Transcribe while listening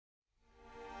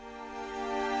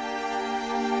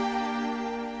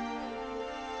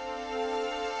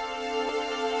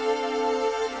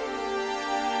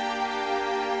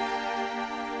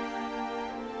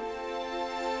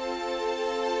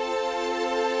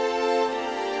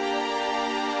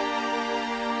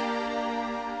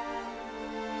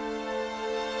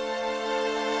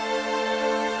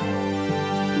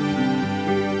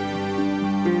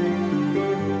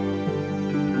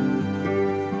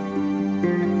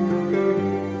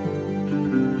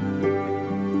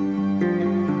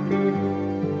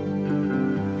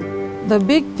The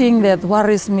big thing that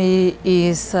worries me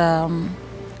is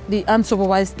the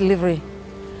unsupervised delivery.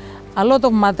 A lot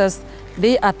of mothers,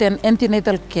 they attend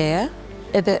antenatal care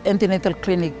at the antenatal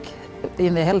clinic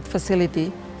in the health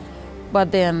facility,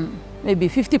 but then maybe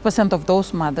 50% of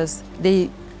those mothers, they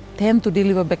tend to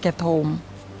deliver back at home.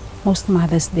 Most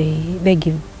mothers, they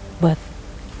give birth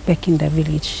back in the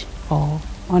village or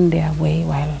on their way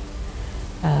while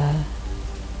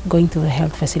going to the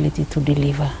health facility to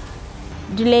deliver.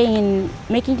 Delaying in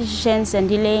making decisions and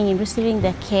delaying in receiving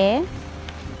the care.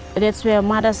 That's where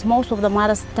mothers, most of the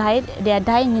mothers died. They are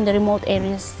dying in the remote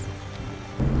areas.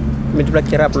 Me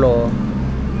kerap lo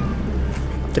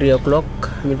 3 o'clock.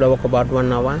 Me walk about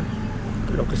 1 hour.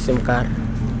 Lo ke SIM card,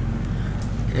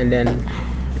 and then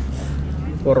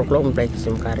 4 o'clock me ke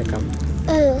SIM card come.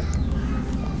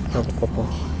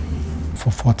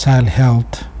 For child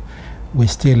health, we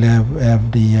still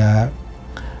have the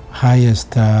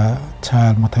highest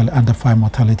child mortality, under 5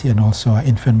 mortality, and also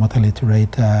infant mortality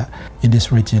rate in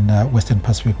this region, Western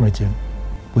Pacific region.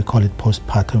 We call it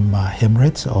postpartum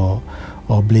hemorrhage or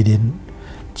bleeding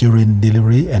during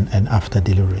delivery and after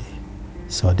delivery.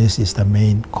 So this is the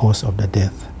main cause of the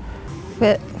death.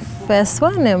 First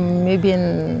one, maybe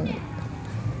in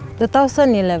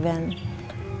 2011.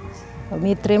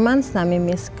 Me 3 months na me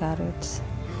miscarriage.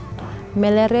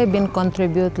 Malaria been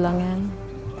contribute lang.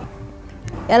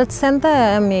 Health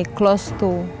center me close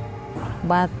to,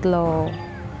 but lo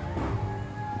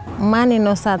money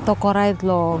no sa tokorite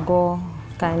lo go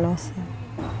kaino sa.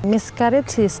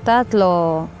 Miscarriage start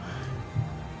lo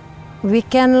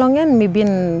weekend longen mi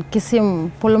bin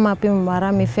kisim pulma pim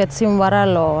wara mi fet sim wara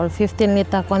lo 15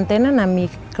 liter container na mi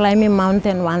climbing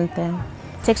mountain one time.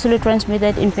 Sexually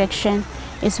transmitted infection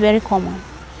is very common,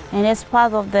 and it's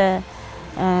part of the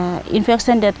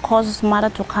infection that causes mother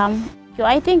to come.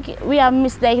 I think we are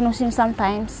misdiagnosing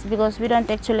sometimes because we don't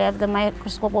actually have the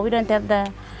microscope or we don't have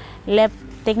the lab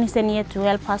technician here to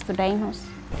help us to diagnose.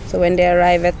 So when they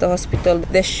arrive at the hospital,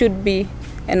 there should be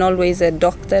and always a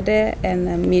doctor there and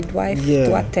a midwife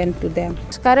to attend to them.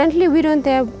 Currently we don't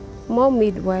have more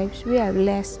midwives, we have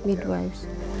less midwives.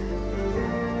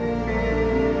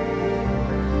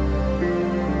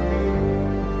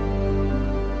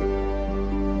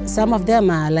 Some of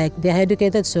them are like they're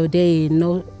educated, so they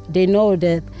know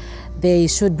that they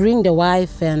should bring the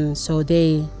wife, and so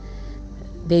they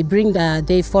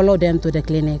follow them to the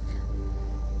clinic.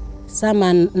 Some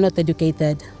are not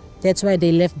educated. That's why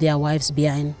they left their wives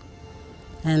behind,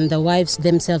 and the wives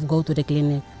themselves go to the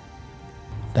clinic.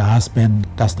 The husband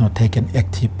does not take an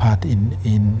active part in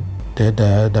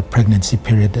the pregnancy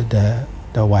period that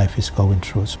the wife is going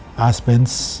through.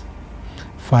 Husbands,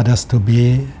 fathers to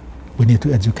be, we need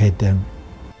to educate them.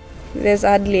 There's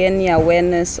hardly any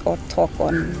awareness or talk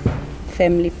on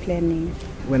family planning.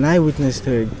 When I witnessed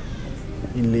her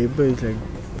in labor, it's like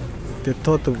the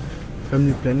thought of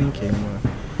family planning came.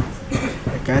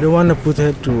 Like I don't want to put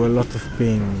her through a lot of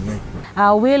pain.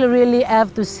 We'll really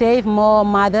have to save more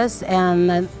mothers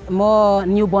and more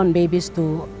newborn babies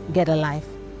to get alive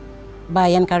by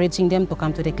encouraging them to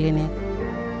come to the clinic.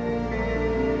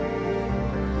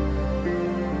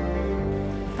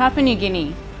 Papua New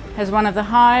Guinea has one of the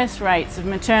highest rates of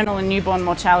maternal and newborn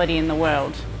mortality in the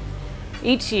world.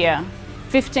 Each year,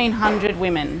 1,500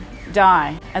 women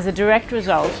die as a direct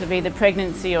result of either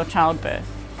pregnancy or childbirth,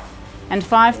 and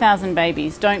 5,000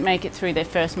 babies don't make it through their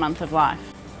first month of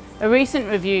life. A recent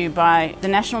review by the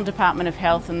National Department of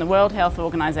Health and the World Health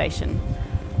Organization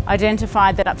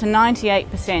identified that up to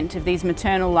 98% of these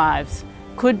maternal lives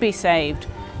could be saved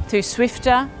through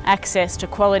swifter access to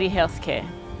quality health care.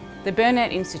 The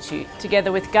Burnet Institute,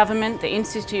 together with government, the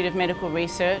Institute of Medical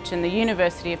Research and the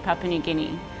University of Papua New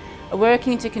Guinea, are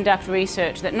working to conduct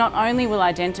research that not only will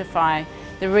identify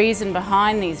the reason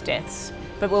behind these deaths,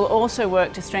 but will also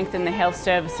work to strengthen the health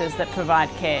services that provide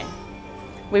care.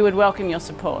 We would welcome your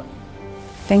support.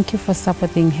 Thank you for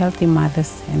supporting healthy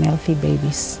mothers and healthy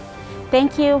babies.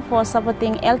 Thank you for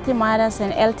supporting healthy mothers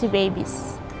and healthy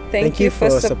babies. Thank you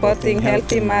for supporting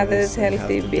healthy mothers,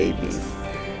 healthy babies.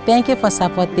 Thank you for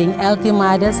supporting healthy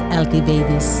mothers, healthy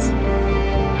babies.